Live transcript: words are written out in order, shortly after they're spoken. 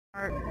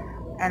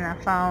and I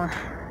found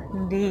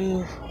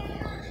these.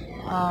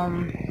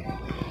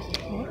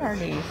 What are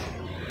these?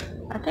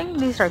 I think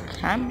these are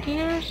camp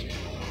gears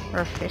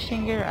or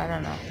fishing gear. I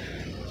don't know.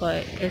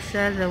 But it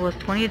says it was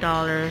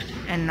 $20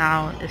 and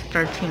now it's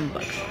 13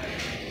 bucks.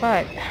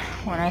 But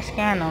when I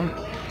scan them,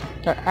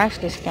 they're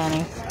actually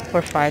scanning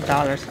for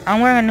 $5.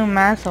 I'm wearing a new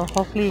mask, so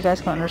hopefully you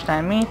guys can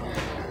understand me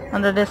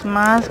under this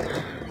mask,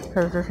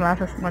 because this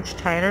mask is much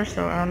tighter,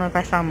 so I don't know if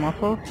I sound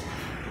muffled.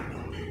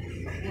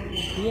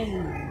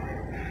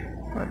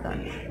 We're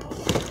done.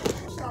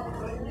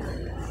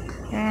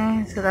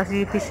 Okay, so that's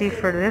UPC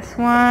for this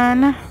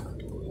one.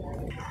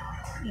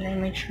 Let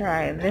me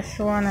try this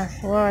one as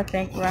well. I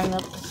think rang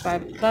up to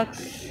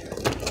 $5.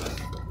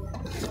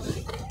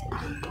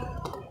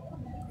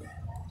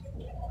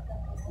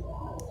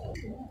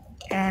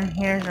 And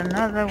here's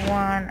another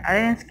one. I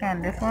didn't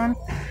scan this one,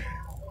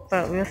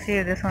 but we'll see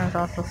if this one is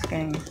also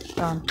scanning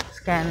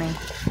 $5.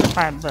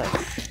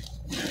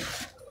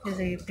 Here's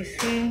a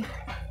UPC.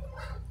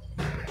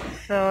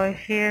 So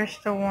here's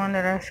the one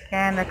that I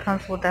scanned that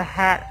comes with the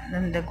hat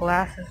and the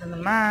glasses and the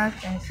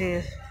mask, and see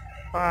it's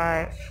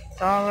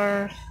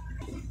 $5.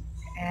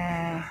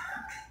 And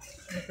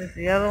this is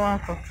the other one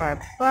for $5.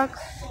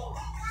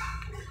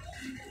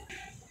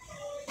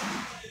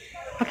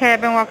 Okay,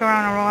 I've been walking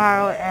around a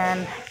while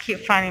and keep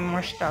finding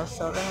more stuff,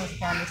 so let me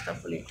scan this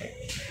stuff really quick.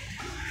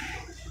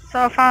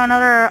 So I found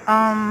another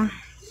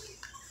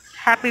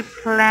Happy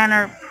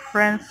Planner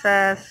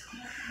Princess,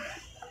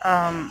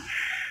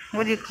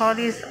 what do you call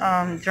these,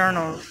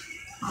 journals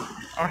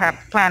or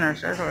happy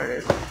planners, that's what it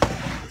is.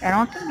 And I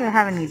don't think they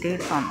have any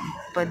dates on them,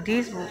 but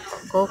these will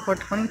go for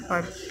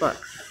 $25.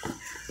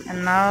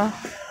 And now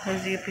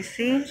here's the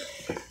UPC.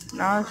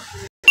 Now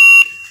it's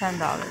 $10.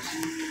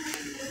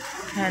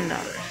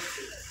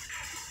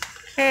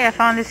 Okay, I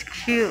found this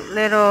cute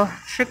little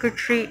Trick or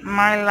Treat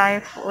My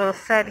Life little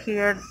set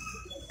here.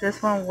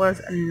 This one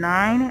was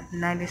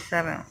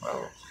 $9.97,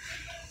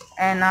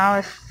 and now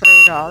it's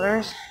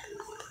 $3.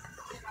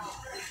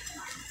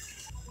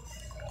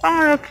 Found a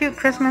little cute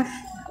Christmas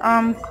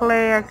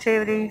clay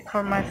activity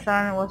for my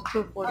son. It was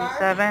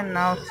 $2.47.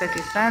 Now it's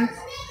 50 cents.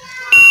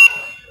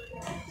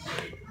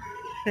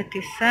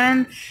 50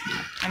 cents.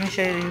 Let me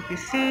show you the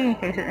UPC in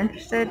case you're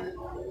interested.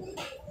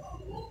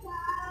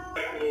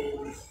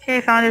 Okay,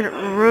 found this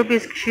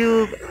Rubik's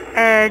Cube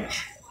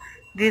Edge.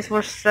 These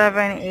were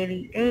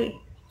 $7.88.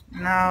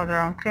 Now they're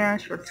on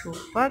clearance for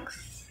 $2.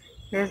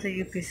 Here's the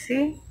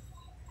UPC.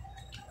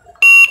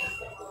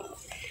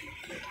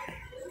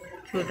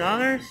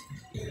 $2.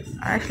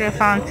 Actually, I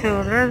found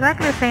two. They're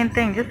exactly the same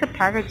thing, just the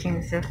packaging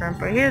is different.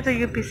 But here's the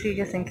UPC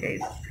just in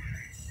case.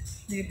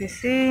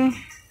 UPC.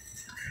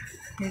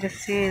 You can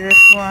see this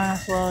one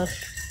as well as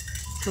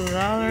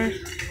 $2.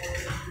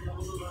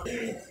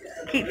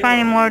 Keep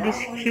finding more of these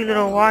cute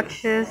little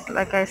watches.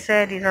 Like I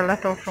said, these are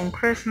leftover from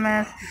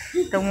Christmas.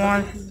 The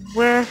ones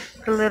with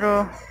the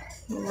little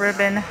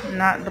ribbon,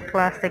 not the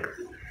plastic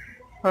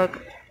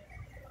hook.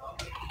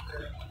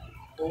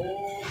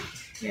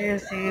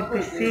 Here's the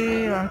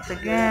UPC once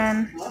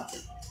again.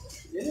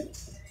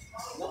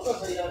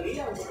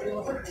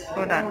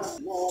 Hold on.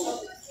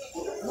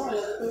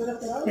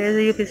 Here's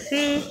the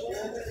UPC.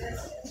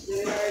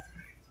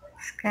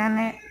 Scan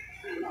it.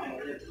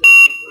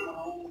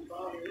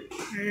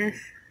 Here's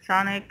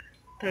Sonic,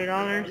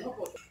 $3.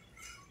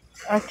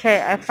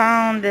 Okay, I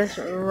found this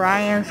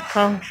Ryan's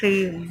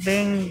Comfy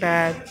Bing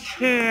Bag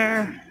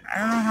chair. I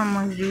don't know how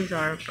much these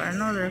are, but I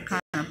know they're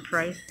kind of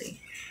pricey.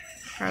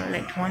 Probably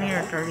like 20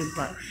 or 30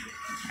 bucks.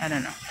 I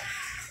don't know.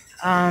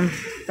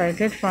 But I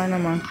did find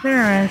them on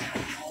clearance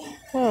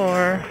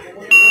for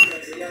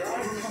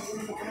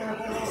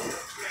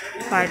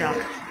 $5.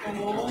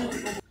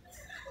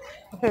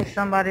 Okay,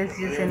 somebody's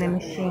using the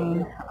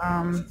machine.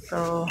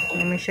 So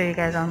let me show you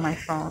guys on my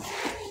phone.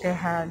 They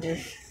have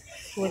this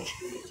Switch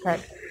Tech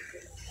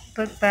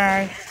book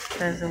bag.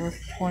 Says it was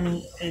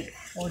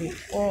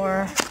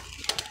 $28.44.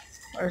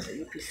 Where's the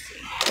UPC?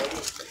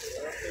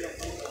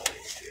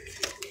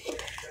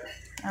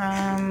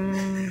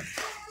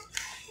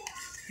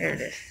 Here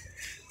it is.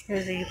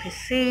 Here's the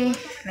UPC.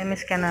 Let me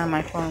scan it on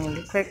my phone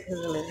really quick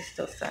because the lady's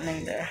still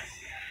standing there.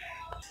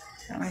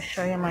 So let me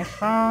show you my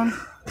phone.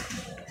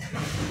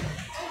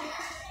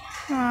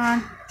 Come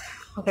on.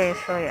 Okay,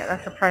 so yeah,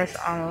 that's the price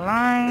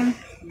online.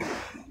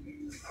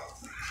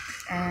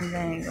 And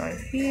then you go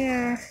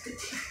here.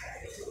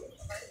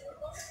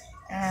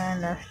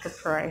 And that's the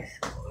price.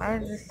 Why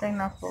is this thing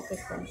not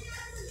focusing?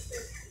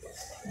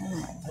 Oh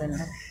my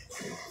goodness.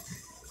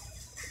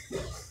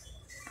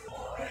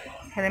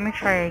 Okay, let me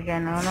try it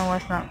again. I don't know why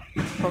it's not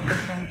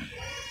focusing.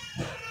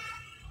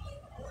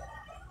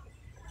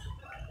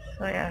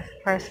 So yeah,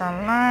 price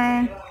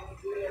online.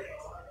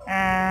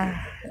 And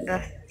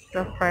that's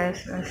the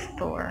price in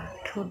store,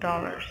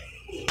 $2.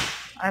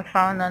 I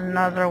found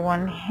another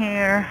one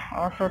here,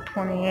 also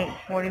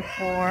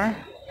 $28.44.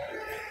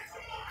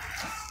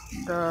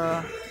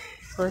 The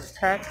Switch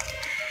Tech.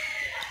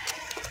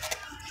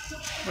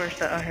 Where's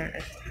the? Oh, here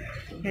it is.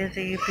 Here's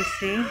the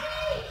UPC.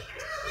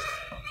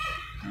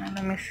 And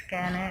let me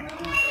scan it.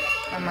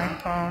 on my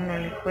phone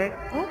really quick.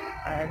 Oop,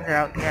 I exit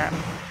out the app.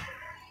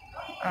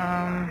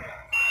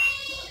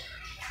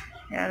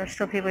 Yeah, there's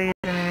still people using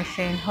the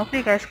machine. Hopefully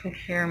you guys can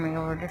hear me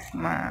over this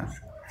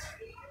mask.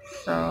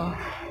 So,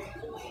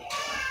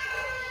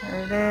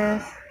 there it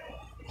is.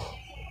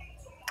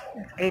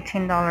 It's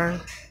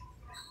 $18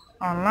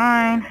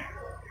 online.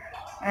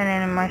 And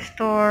then in my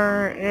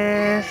store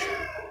is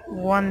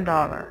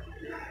 $1.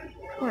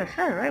 Oh, it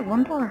said right,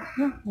 $1.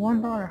 Yeah,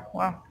 $1.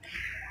 Wow.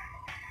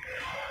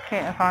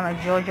 Okay, I found a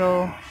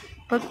JoJo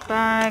book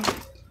bag.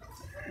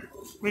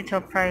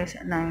 Retail price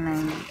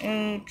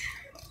 $9.98.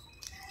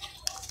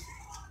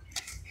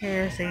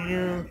 Here's the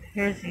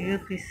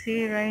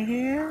UPC right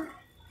here.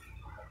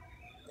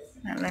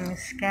 Now let me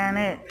scan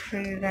it for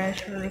you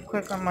guys really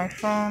quick on my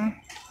phone.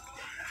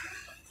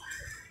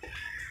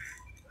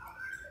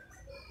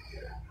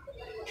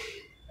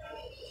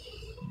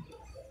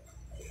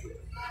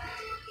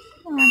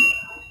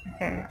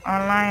 Okay,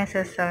 online it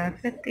says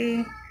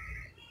 $7.50,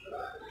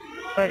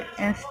 but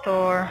in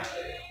store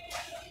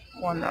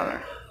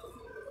 $1.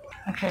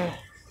 Okay,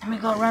 let me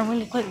go run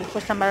really quick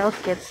before somebody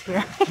else gets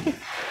here.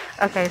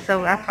 Okay,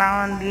 so I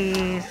found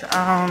these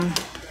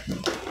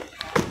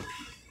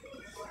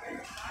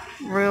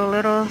Real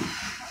Little.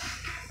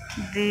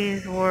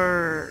 These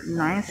were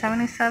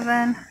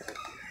 $9.77.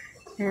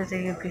 Here's the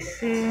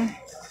UPC.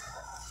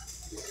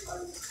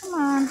 Come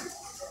on.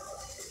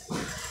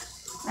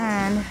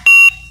 And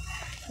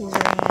these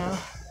are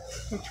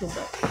for $2.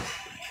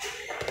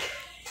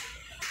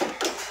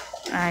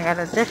 I got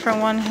a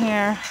different one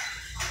here.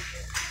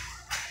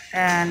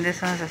 And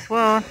this one's as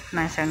well,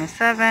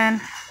 $9.77.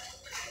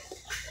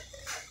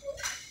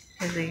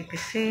 Here's the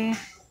UPC.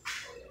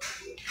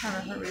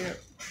 Gotta hurry up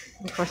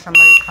before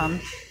somebody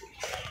comes.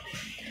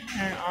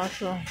 And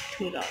also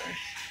 $2.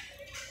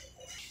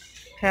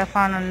 Okay, I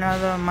found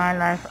another My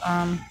Life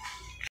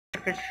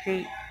Trick or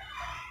Treat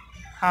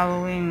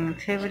Halloween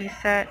nativity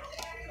set.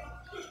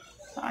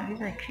 Oh,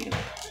 these are cute.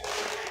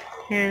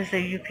 Here's the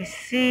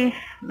UPC.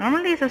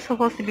 Normally these are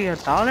supposed to be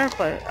 $1,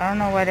 but I don't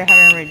know why they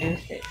haven't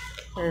reduced it.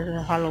 There's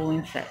a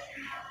Halloween set,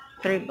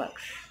 $3.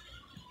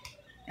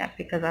 Yeah,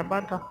 because I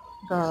bought the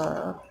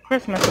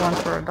Christmas one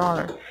for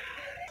 $1.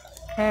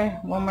 Okay,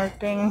 one more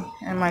thing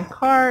in my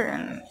cart.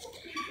 And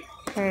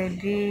okay,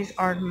 these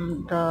are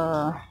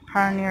the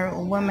Pioneer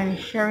Women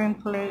Sharing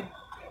Plate.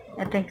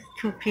 I think it's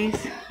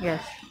 2-piece.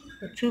 Yes,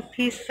 the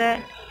 2-piece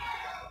set.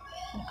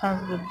 It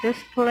comes with this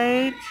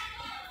plate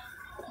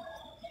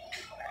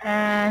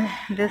and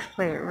this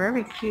plate.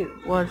 Very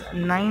cute. Was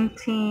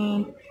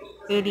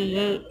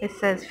 $19.88. It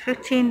says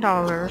 $15.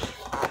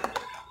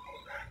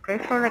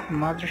 Great for like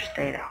Mother's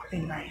Day. That would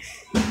be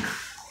nice.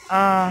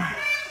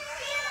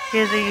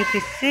 Here's the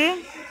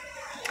UPC.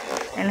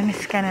 And let me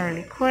scan it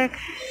really quick.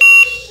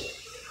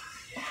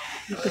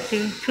 You can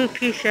see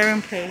 2-piece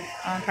sharing plate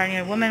on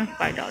Pioneer Women,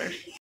 $5.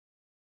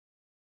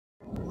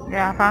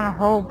 Yeah, I found a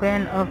whole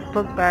bin of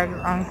book bags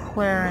on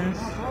clearance.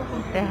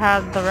 They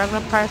have the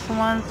regular price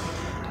ones,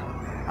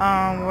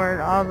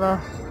 where all the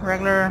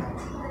regular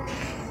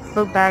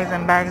book bags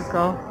and bags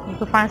go. You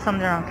can find some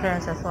there on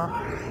clearance as well.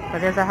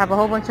 But I have a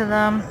whole bunch of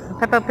them.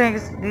 Peppa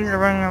Pigs, these are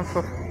running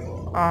for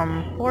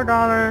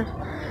 $4,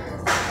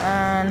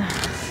 and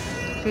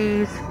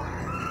these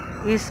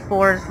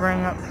eSports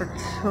running up for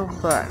 $2.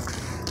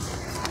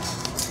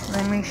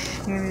 Let me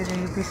give you the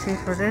UPC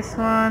for this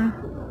one.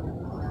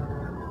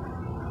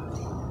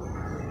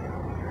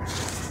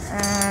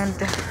 And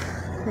the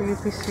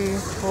UPC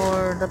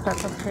for the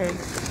Peppa Pig.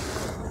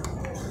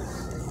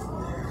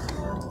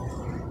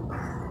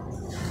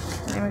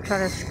 Let me try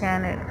to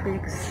scan it so you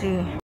can see.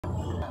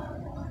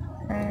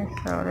 Okay,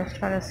 so let's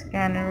try to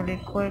scan it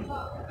really quick.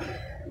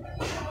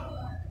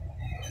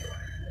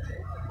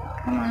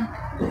 Come on.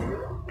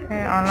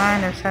 Okay,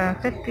 online they're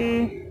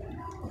 $7.50.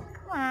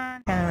 Come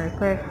on. Scan it really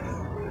quick.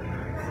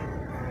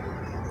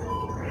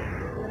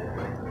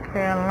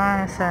 Okay, online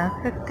is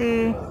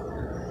 $7.50.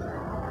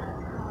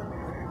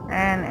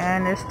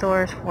 And this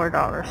store is $4.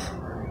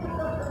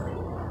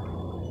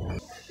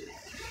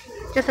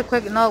 Just a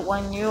quick note,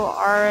 when you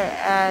are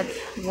at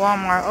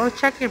Walmart, always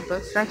check your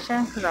book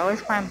section, because I always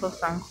find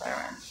books on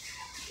clearance.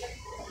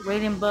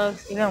 Reading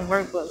books, even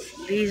workbooks.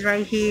 These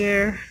right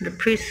here, the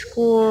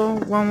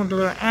preschool one with the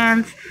little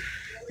ants,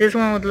 this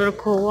one with the little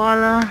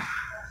koala,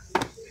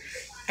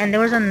 and there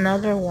was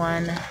another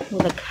one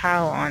with a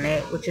cow on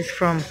it, which is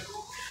from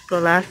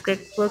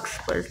Scholastic Books,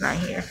 but it's not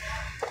here.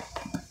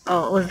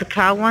 Oh, it was the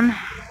cow one,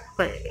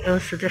 but it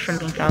was a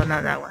different cow,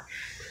 not that one.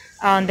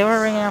 They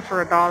were ringing up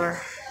for $1.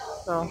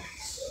 So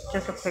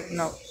just a quick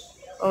note.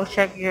 Go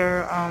check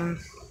your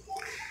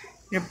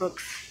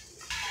books.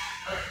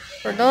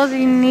 For those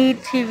who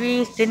need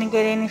TVs, didn't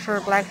get any for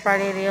Black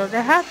Friday deals,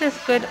 they have this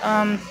good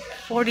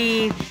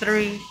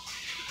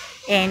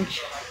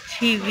 43-inch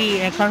TV,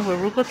 and it comes with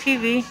Roku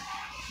TV,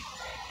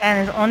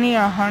 and it's only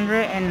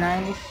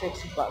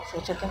 $196,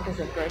 which I think is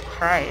a great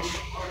price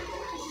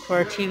for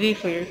a TV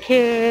for your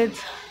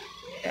kids.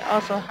 They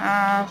also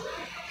have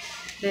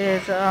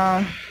this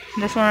one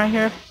right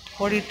here,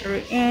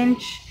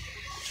 43-inch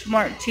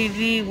smart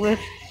TV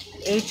with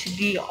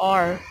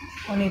HDR,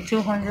 only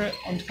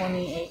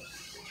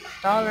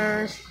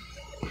 $228.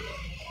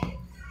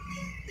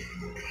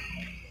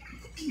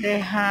 They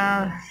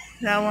have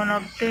that one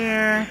up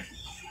there,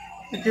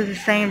 which is the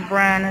same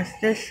brand as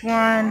this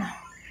one,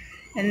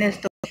 and it's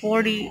the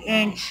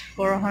 40-inch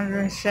for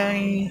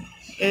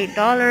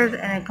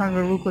 $178, and it comes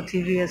with Roku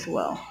TV as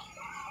well.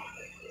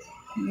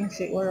 Let me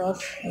see what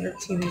else other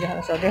TV they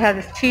have. So they have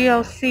this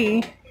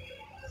TLC.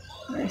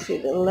 Let me see,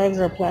 the legs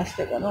are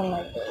plastic. I don't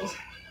like those.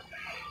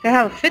 They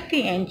have a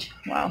 50-inch.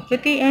 Wow,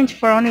 50-inch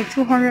for only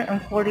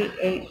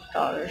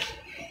 $248.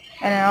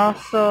 And it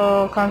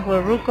also comes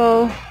with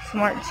Roku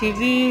Smart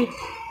TV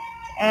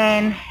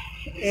and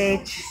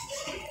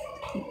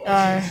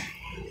HDR.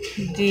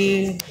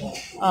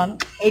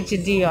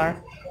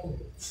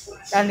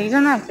 And these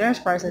are not clearance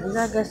prices. These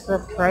are, I guess, the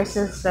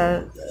prices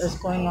that is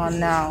going on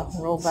now.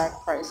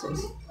 Rollback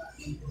prices.